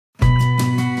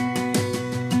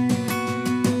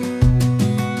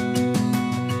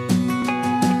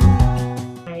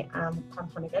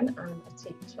Hanigan. I'm a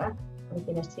teacher. I've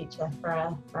been a teacher for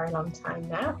a very long time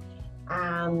now.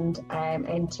 And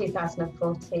in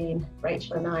 2014,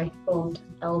 Rachel and I formed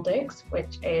LDIGS,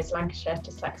 which is Lancashire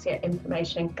Dyslexia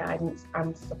Information, Guidance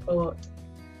and Support.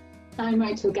 I'm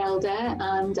Rachel Gelder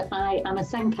and I am a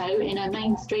Senko in a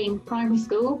mainstream primary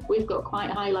school. We've got quite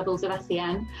high levels of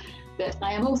SEN, but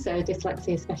I am also a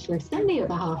dyslexia specialist on the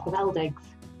other half of LDIGS.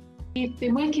 We've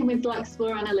been working with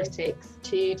Lexplore Analytics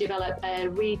to develop a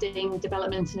reading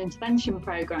development and intervention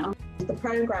programme. The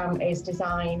programme is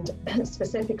designed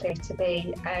specifically to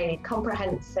be a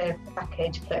comprehensive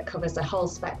package that covers a whole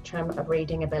spectrum of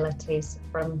reading abilities,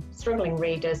 from struggling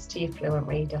readers to your fluent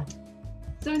reader.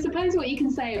 So I suppose what you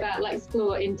can say about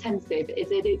Lexplore Intensive is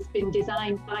that it's been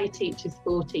designed by teachers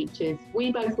for teachers.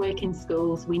 We both work in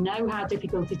schools. We know how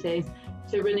difficult it is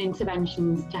to run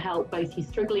interventions to help both your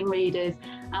struggling readers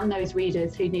and those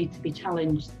readers who need to be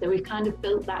challenged. So we've kind of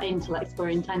built that into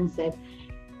Lexplore Intensive.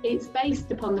 It's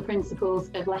based upon the principles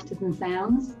of letters and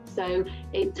sounds, so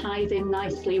it ties in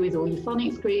nicely with all your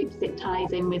phonics groups, it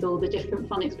ties in with all the different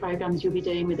phonics programs you'll be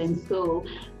doing within school,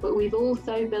 but we've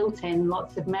also built in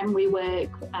lots of memory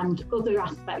work and other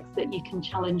aspects that you can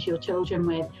challenge your children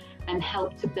with and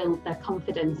help to build their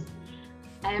confidence.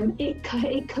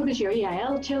 It covers your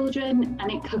EAL children,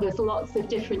 and it covers lots of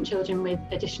different children with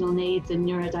additional needs and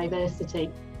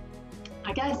neurodiversity.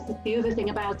 I guess the other thing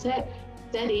about it,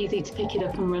 dead easy to pick it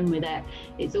up and run with it.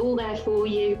 It's all there for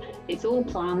you, it's all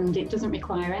planned, it doesn't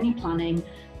require any planning,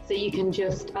 so you can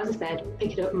just, as I said,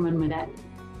 pick it up and run with it.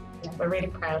 Yeah, we're really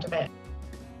proud of it.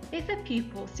 If a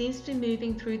pupil seems to be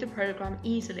moving through the programme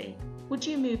easily, would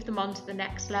you move them on to the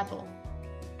next level?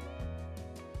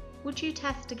 Would you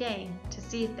test again to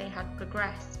see if they had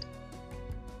progressed?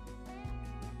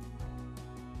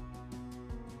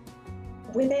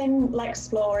 Within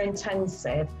Lexplore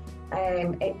Intensive,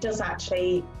 it does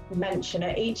actually mention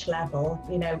at each level,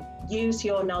 use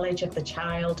your knowledge of the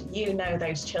child,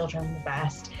 those children the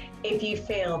best. If you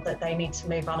feel that they need to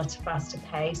move on at a faster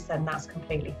pace, then that's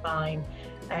completely fine.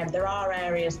 There are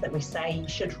areas that we say you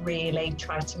should really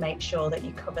try to make sure that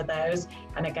you cover those.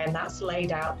 And again, that's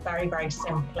laid out very, very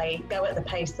simply. Go at the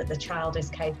pace that the child is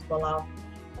capable of.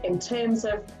 In terms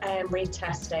of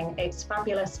retesting, it's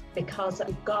fabulous because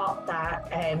you've got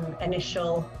that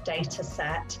initial data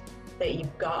set that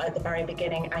you've got at the very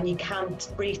beginning, and you can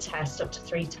retest up to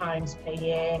 3 times per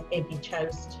year if you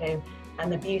chose to.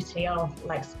 And the beauty of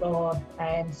Lexplore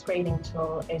screening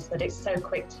tool is that it's so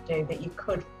quick to do that you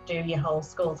could do your whole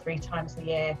school 3 times a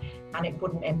year and it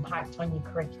wouldn't impact on your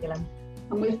curriculum.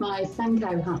 And with my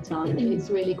Senko hat on, it's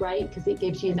really great because it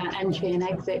gives you that entry and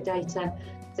exit data,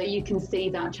 so you can see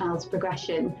that child's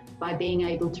progression by being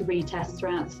able to retest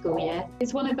throughout the school year.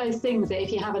 It's one of those things that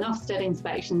if you have an Ofsted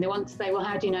inspection, they want to say, well,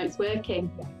 how do you know it's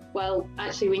working? Well,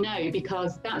 actually we know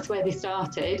because that's where they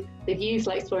started. They've used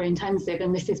Lexplore Intensive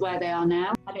and this is where they are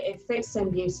now. And it fits in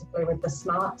beautifully with the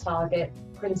SMART target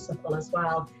principle as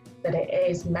well, that it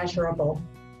is measurable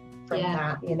from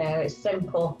that. It's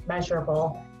simple,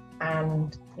 measurable,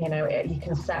 and you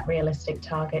can set realistic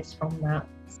targets from that.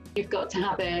 You've got to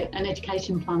have an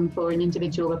education plan for an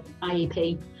individual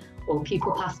IEP or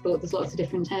pupil passport. There's lots of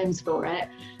different terms for it.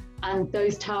 And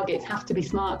those targets have to be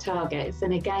SMART targets.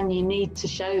 And again, you need to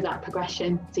show that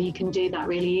progression, so you can do that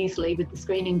really easily with the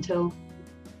screening tool.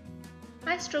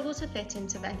 I struggle to fit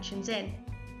interventions in,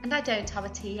 and I don't have a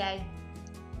TA.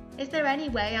 Is there any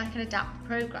way I can adapt the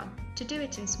programme to do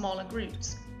it in smaller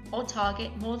groups or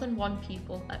target more than one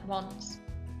pupil at once?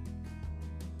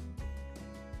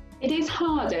 It is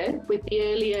harder with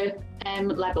the earlier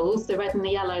levels, the red and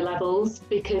the yellow levels,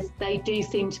 because they do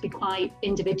seem to be quite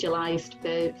individualised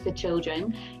for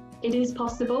children. It is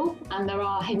possible, and there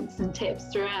are hints and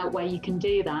tips throughout where you can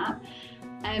do that.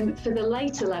 For the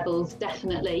later levels,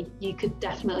 you could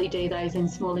definitely do those in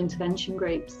small intervention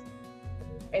groups.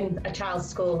 In a child's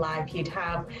school life, you'd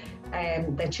have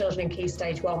the children in Key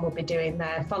Stage 1 will be doing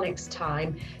their phonics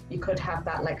time. You could have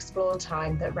that Lexplore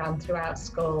time that ran throughout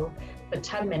school for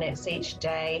 10 minutes each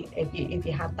day if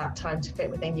you had that time to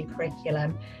fit within your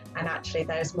curriculum. And actually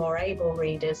those more able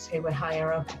readers who were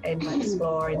higher up in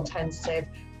Lexplore Intensive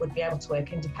would be able to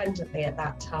work independently at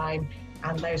that time.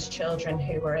 And those children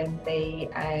who were in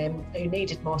who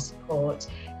needed more support,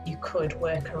 you could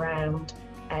work around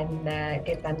and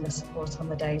give them the support on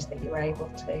the days that you were able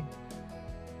to.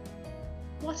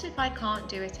 What if I can't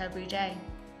do it every day?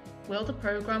 Will the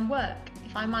programme work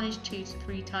if I manage 2 to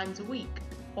 3 times a week,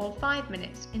 or 5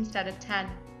 minutes instead of 10?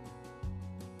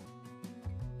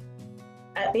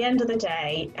 At the end of the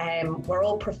day, we're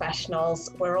all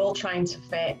professionals. We're all trying to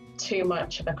fit too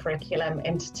much of a curriculum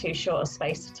into too short a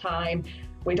space of time.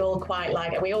 we'd all quite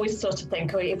like it. We always sort of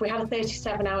think, oh, if we had a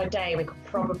 37-hour day, we could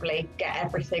probably get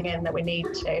everything in that we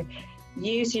need to.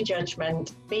 Use your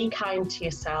judgment, be kind to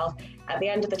yourself. At the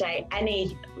end of the day,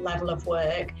 any level of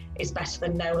work is better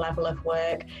than no level of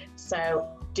work. So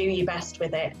do your best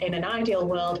with it. In an ideal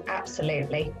world,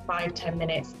 absolutely 5-10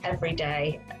 minutes every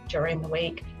day during the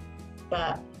week,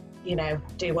 but you know,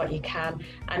 do what you can.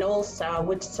 And also I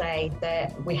would say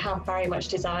that we have very much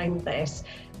designed this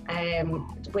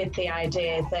with the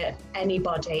idea that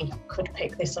anybody could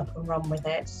pick this up and run with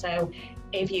it. So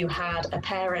if you had a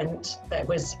parent that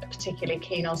was particularly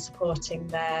keen on supporting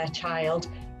their child,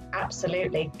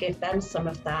 absolutely give them some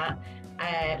of that,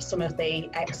 some of the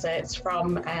excerpts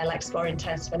from Lexplore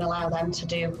Intensive, and allow them to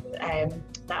do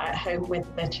that at home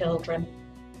with their children.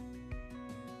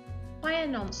 Why are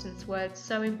nonsense words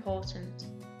so important?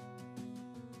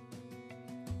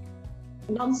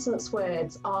 Nonsense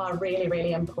words are really,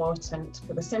 really important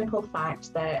for the simple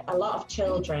fact that a lot of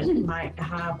children might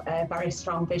have a very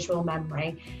strong visual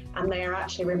memory, and they are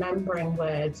actually remembering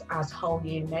words as whole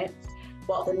units.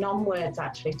 What the non-words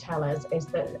actually tell us is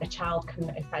that a child can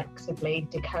effectively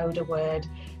decode a word.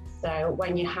 So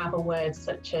when you have a word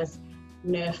such as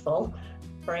nerful,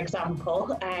 for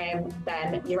example,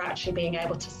 then you're actually being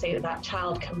able to see that that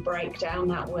child can break down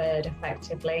that word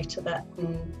effectively to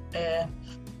the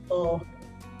or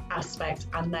aspect,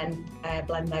 and then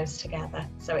blend those together.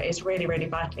 So it is really, really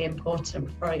vitally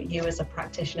important for you as a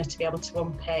practitioner to be able to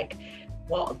unpick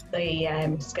what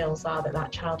the skills are that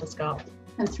that child has got.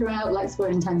 And throughout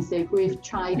Lexplore Intensive, we've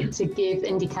tried to give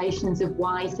indications of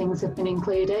why things have been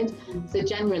included. So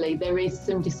generally, there is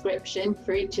some description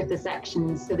for each of the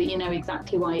sections so that you know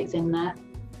exactly why it's in there.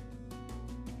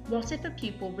 What if a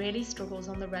pupil really struggles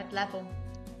on the red level?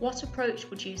 What approach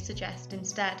would you suggest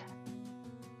instead?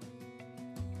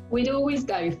 We'd always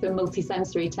go for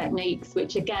multisensory techniques,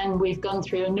 which again, we've gone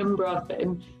through a number of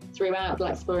them throughout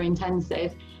Lexplore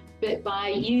Intensive. But by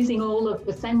using all of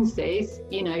the senses,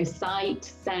 you know, sight,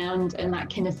 sound, and that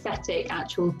kinesthetic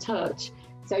actual touch.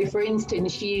 So for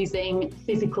instance, using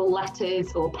physical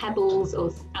letters or pebbles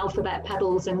or alphabet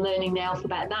pebbles and learning the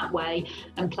alphabet that way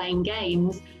and playing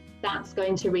games, that's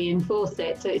going to reinforce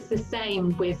it. So it's the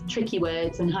same with tricky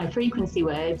words and high frequency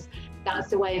words.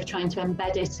 That's a way of trying to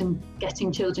embed it and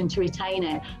getting children to retain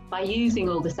it. By using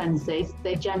all the senses,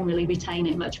 they generally retain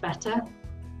it much better.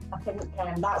 I think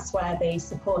that's where the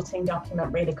supporting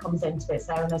document really comes into its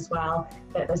own as well,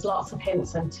 that there's lots of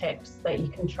hints and tips that you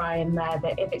can try in there,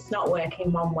 that if it's not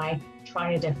working one way,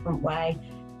 try a different way.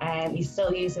 You're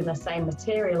still using the same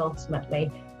material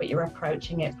ultimately, but you're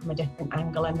approaching it from a different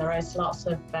angle, and there is lots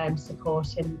of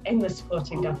support in the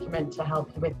supporting document to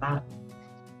help you with that.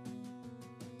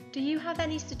 Do you have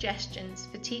any suggestions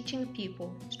for teaching a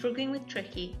pupil struggling with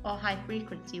tricky or high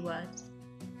frequency words?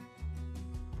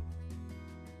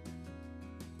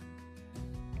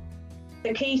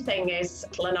 The key thing is,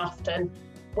 and often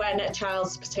when a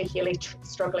child's particularly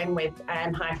struggling with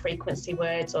high frequency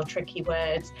words or tricky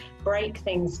words, break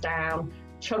things down,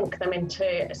 chunk them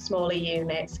into smaller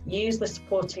units, use the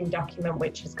supporting document,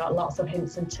 which has got lots of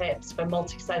hints and tips for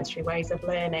multisensory ways of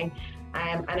learning.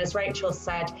 And as Rachel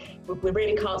said, we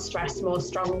really can't stress more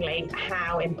strongly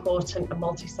how important a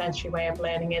multisensory way of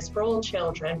learning is for all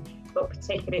children, but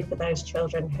particularly for those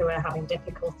children who are having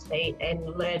difficulty in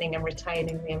learning and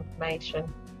retaining the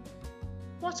information.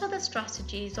 What other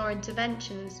strategies or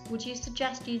interventions would you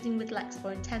suggest using with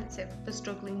Lexplore Intensive for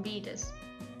struggling readers?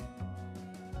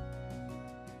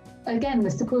 Again,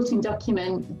 the supporting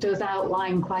document does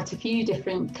outline quite a few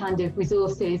different kind of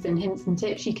resources and hints and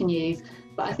tips you can use.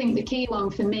 But I think the key one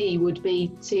for me would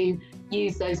be to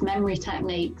use those memory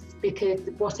techniques, because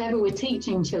whatever we're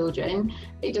teaching children,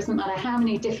 it doesn't matter how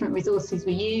many different resources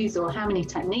we use or how many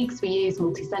techniques we use,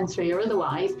 multisensory or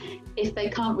otherwise, if they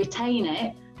can't retain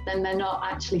it, then they're not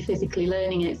actually physically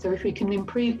learning it. So if we can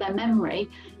improve their memory,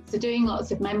 so doing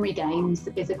lots of memory games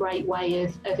is a great way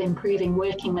of improving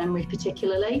working memory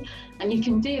particularly. And you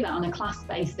can do that on a class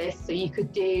basis. So you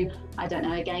could do, I don't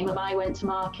know, a game of I went to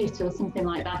market or something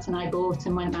like that, and I bought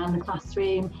and went around the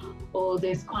classroom. Or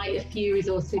there's quite a few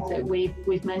resources that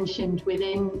we've mentioned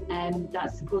within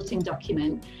that supporting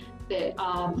document that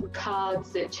are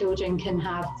cards that children can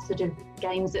have, sort of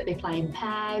games that they play in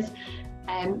pairs.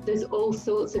 There's all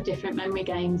sorts of different memory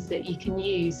games that you can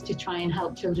use to try and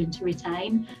help children to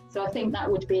retain. So I think that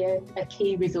would be a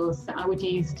key resource that I would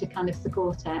use to kind of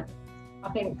support it. I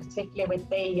think particularly with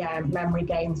the memory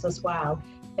games as well,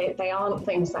 they aren't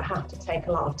things that have to take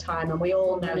a lot of time, and we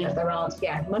all know that there aren't,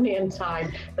 money and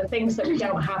time, the things that we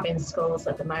don't have in schools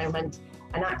at the moment.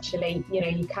 And actually, you know,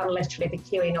 you can literally be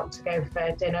queuing up to go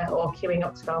for dinner or queuing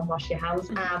up to go and wash your hands,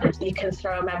 and you can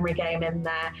throw a memory game in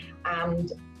there.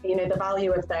 And, you know, the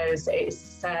value of those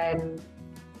is,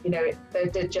 you know,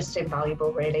 they're just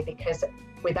invaluable really, because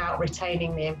without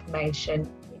retaining the information,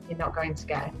 you're not going to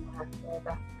get anywhere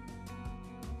further.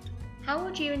 How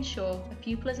would you ensure a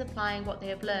pupil is applying what they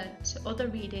have learned to other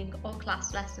reading or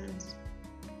class lessons?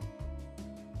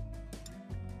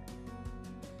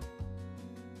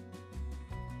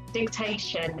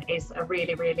 Dictation is a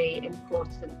really, really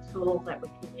important tool that we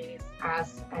can use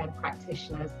as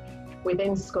practitioners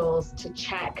within schools to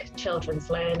check children's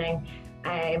learning.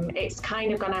 It's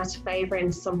kind of gone out of favour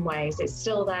in some ways. It's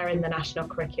still there in the national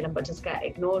curriculum, but does get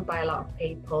ignored by a lot of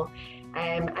people.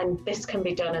 And this can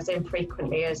be done as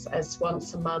infrequently as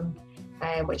once a month,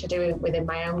 which I do within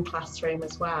my own classroom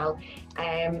as well.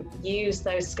 Use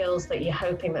those skills that you're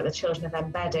hoping that the children have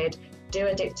embedded. Do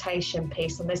a dictation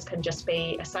piece, and this can just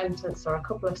be a sentence or a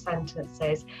couple of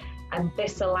sentences. And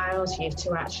this allows you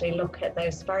to actually look at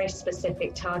those very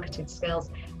specific targeted skills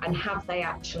and have they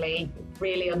actually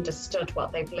really understood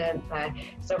what they've learned there.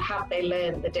 So have they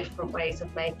learned the different ways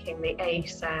of making the A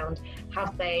sound?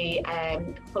 Have they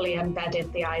fully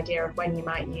embedded the idea of when you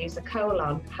might use a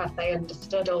colon? Have they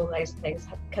understood all those things?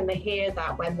 Can they hear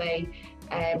that when they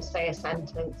say a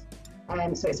sentence?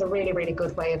 So it's a really, really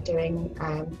good way of doing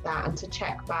that, and to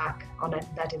check back on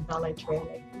embedded knowledge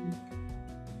really.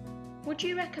 Would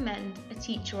you recommend a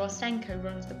teacher or SENCO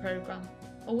runs the programme,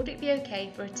 or would it be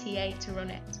okay for a TA to run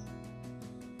it?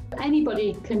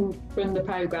 Anybody can run the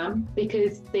programme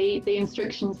because the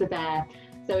instructions are there.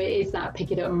 So it is that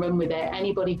pick it up and run with it.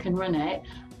 Anybody can run it.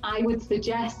 I would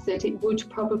suggest that it would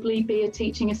probably be a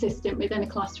teaching assistant within a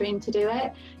classroom to do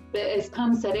it. But as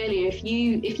Pam said earlier, if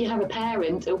you have a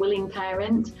parent, a willing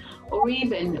parent, or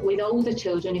even with older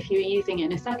children, if you're using it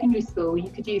in a secondary school, you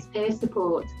could use peer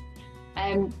support.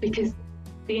 Because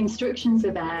the instructions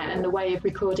are there and the way of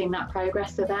recording that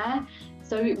progress are there.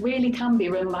 So it really can be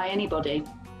run by anybody.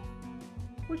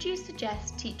 Would you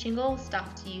suggest teaching all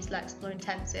staff to use Lexplore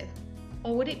Intensive,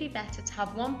 or would it be better to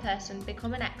have one person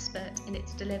become an expert in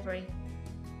its delivery?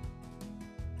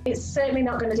 It's certainly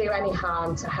not going to do any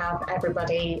harm to have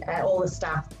everybody, all the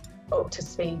staff, up to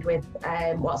speed with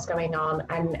what's going on,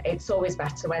 and it's always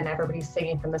better when everybody's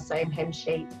singing from the same hymn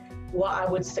sheet. What I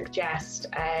would suggest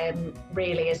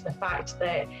really is the fact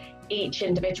that each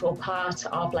individual part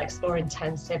of Lexplore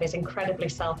Intensive is incredibly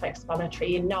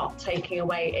self-explanatory. You're not taking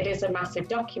away, it is a massive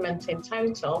document in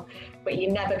total, but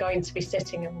you're never going to be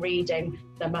sitting and reading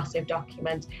the massive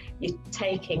document. You're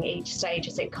taking each stage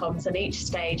as it comes, and each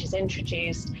stage is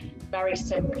introduced very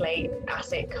simply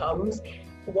as it comes.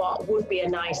 What would be a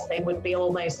nice thing would be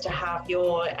almost to have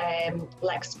your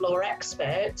Lexplore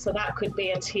expert. So that could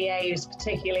be a TA who's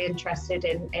particularly interested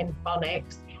in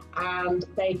phonics, and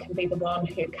they can be the one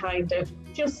who kind of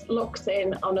just looks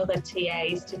in on other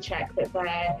TAs to check that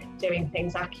they're doing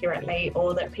things accurately,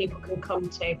 or that people can come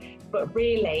to. But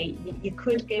really, you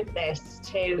could give this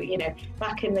to, you know,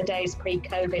 back in the days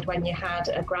pre-COVID, when you had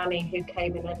a granny who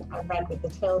came in and read with the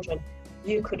children,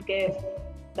 you could give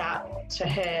that to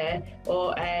her,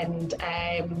 or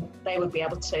they would be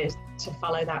able to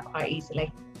follow that quite easily.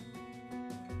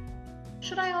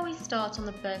 Should I always start on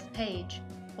the first page,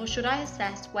 or should I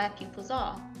assess where pupils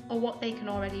are or what they can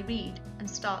already read and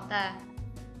start there?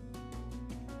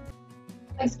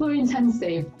 Lexplore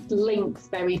Intensive links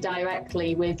very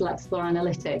directly with Lexplore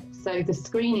Analytics, so the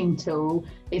screening tool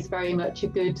is very much a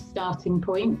good starting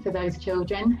point for those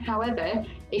children. However,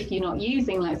 if you're not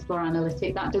using Lexplore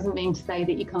Analytics, that doesn't mean to say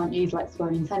that you can't use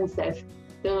Lexplore Intensive.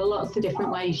 There are lots of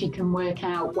different ways you can work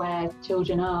out where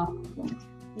children are.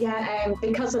 Yeah,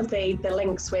 because of the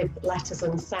links with letters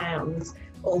and sounds,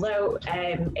 although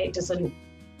it doesn't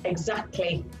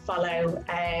exactly follow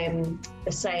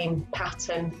the same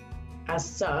pattern as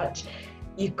such,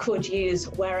 you could use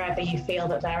wherever you feel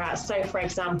that they're at. So for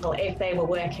example, if they were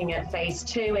working at phase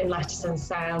 2 in letters and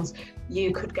sounds,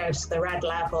 you could go to the red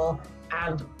level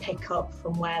and pick up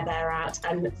from where they're at.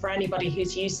 And for anybody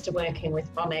who's used to working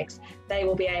with phonics, they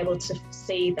will be able to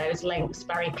see those links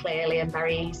very clearly and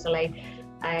very easily.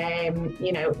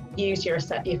 You know, use your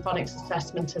phonics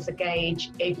assessment as a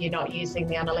gauge if you're not using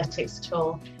the analytics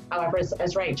tool. However,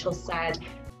 as Rachel said,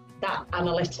 that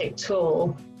analytic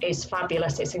tool is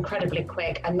fabulous. It's incredibly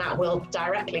quick, and that will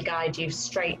directly guide you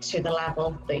straight to the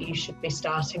level that you should be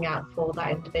starting at for that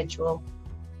individual.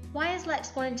 Why is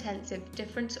Lexplore Intensive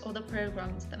different to other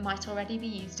programmes that might already be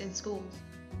used in schools?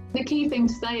 The key thing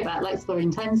to say about Lexplore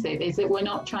Intensive is that we're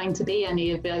not trying to be any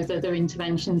of those other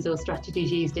interventions or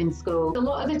strategies used in school. A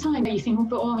lot of the time you think,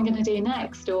 but what am I going to do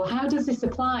next? Or how does this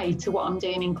apply to what I'm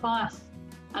doing in class?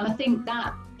 And I think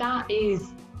that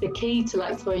is the key to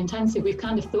Lexplore Intensive. We've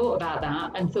kind of thought about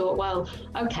that and thought, well,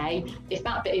 okay, if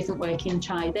that bit isn't working,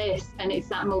 try this. And it's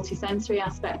that multisensory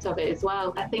aspect of it as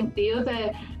well. I think the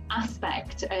other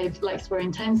aspect of Lexplore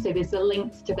Intensive is the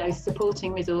links to those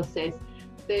supporting resources,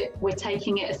 that we're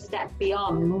taking it a step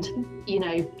beyond, you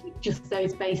know, just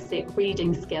those basic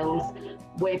reading skills.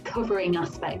 We're covering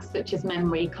aspects such as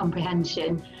memory,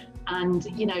 comprehension, and,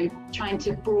 you know, trying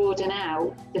to broaden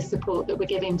out the support that we're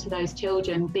giving to those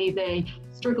children, be they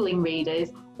struggling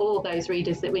readers or those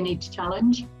readers that we need to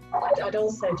challenge. I'd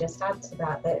also just add to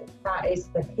that is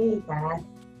the key there,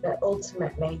 that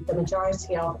ultimately the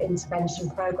majority of intervention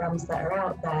programs that are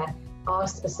out there are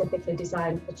specifically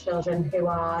designed for children who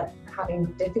are having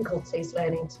difficulties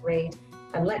learning to read.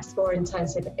 And Lexplore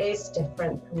Intensive is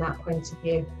different from that point of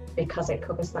view because it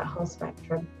covers that whole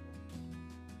spectrum.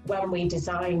 When we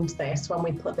designed this, when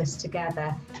we put this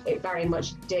together, it very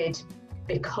much did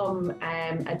become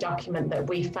a document that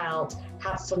we felt,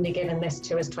 had somebody given this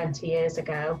to us 20 years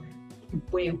ago,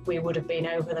 we would have been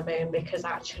over the moon, because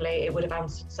actually it would have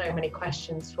answered so many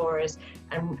questions for us,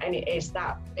 and it's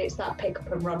that pick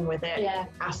up and run with it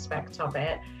aspect of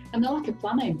it. And the lack of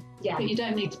planning. Yeah. But you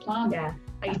don't need to plan. Yeah.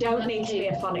 And you don't need to be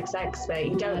a phonics expert.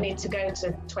 You don't need to go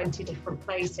to 20 different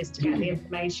places to get the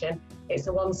information. It's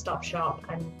a one-stop shop,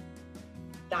 and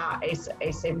that is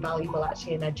invaluable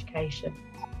actually in education.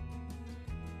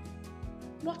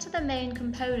 What are the main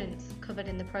components covered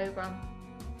in the programme?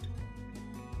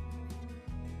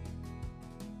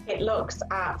 It looks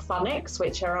at phonics,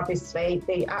 which are obviously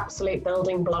the absolute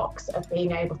building blocks of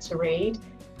being able to read.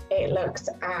 It looks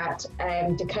at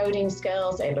decoding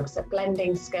skills, it looks at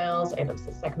blending skills, it looks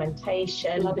at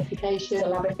segmentation,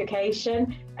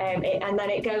 syllabification, and then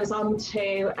it goes on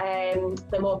to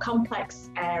the more complex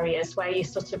areas where you're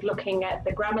sort of looking at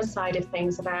the grammar side of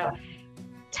things about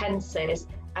tenses.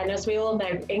 And as we all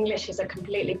know, English is a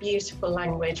completely beautiful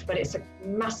language, but it's a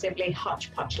massively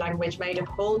hodgepodge language made of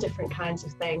all different kinds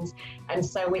of things. And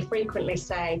so we frequently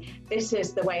say, this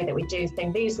is the way that we do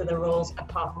things, these are the rules,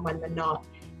 apart from when they're not.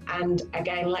 And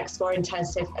again, Lexplore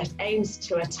Intensive aims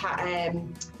to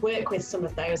work with some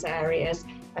of those areas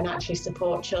and actually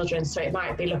support children. So it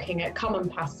might be looking at common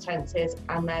past tenses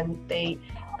and then the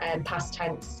past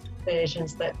tense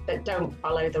versions that don't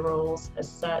follow the rules as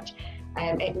such.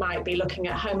 It might be looking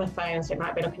at homophones, it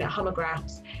might be looking at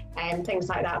homographs and things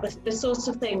like that. The sorts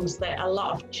of things that a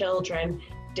lot of children,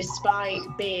 despite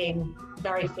being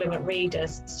very fluent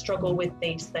readers, struggle with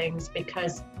these things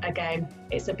because, again,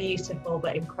 it's a beautiful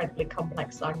but incredibly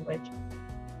complex language.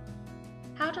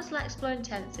 How does Lexplore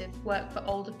Intensive work for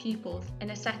older pupils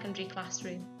in a secondary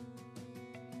classroom?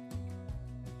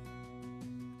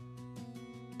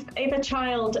 If a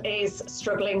child is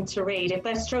struggling to read, if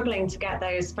they're struggling to get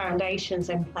those foundations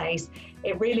in place,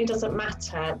 it really doesn't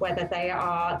matter whether they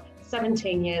are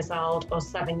 17 years old or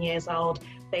 7 years old.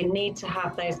 They need to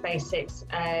have those basics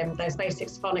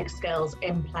phonics skills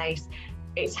in place.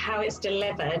 It's how it's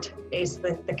delivered is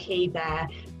the key there,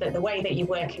 that the way that you're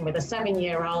working with a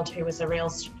 7-year-old who is a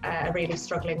really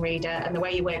struggling reader and the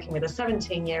way you're working with a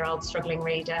 17-year-old struggling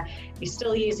reader, you're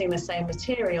still using the same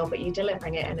material, but you're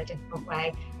delivering it in a different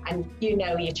way. And you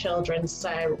know your children,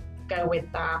 so go with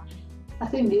that. I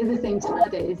think the other thing to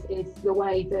add is the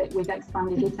way that we've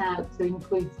expanded it out to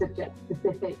include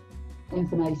subject-specific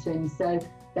information. So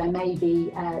there may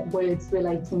be words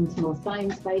relating to more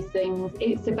science-based things.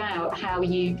 It's about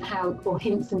or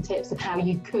hints and tips of how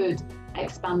you could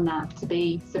expand that to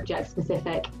be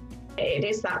subject-specific. It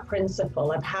is that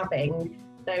principle of having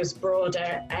those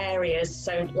broader areas.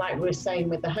 So like we were saying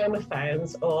with the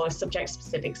homophones or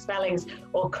subject-specific spellings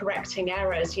or correcting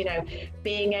errors, you know,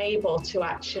 being able to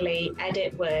actually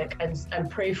edit work and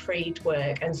proofread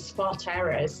work and spot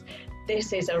errors.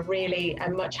 This is a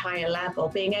much higher level.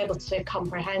 Being able to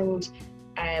comprehend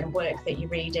work that you're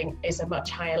reading is a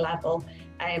much higher level.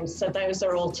 So those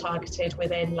are all targeted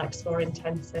within Lexplore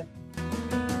Intensive.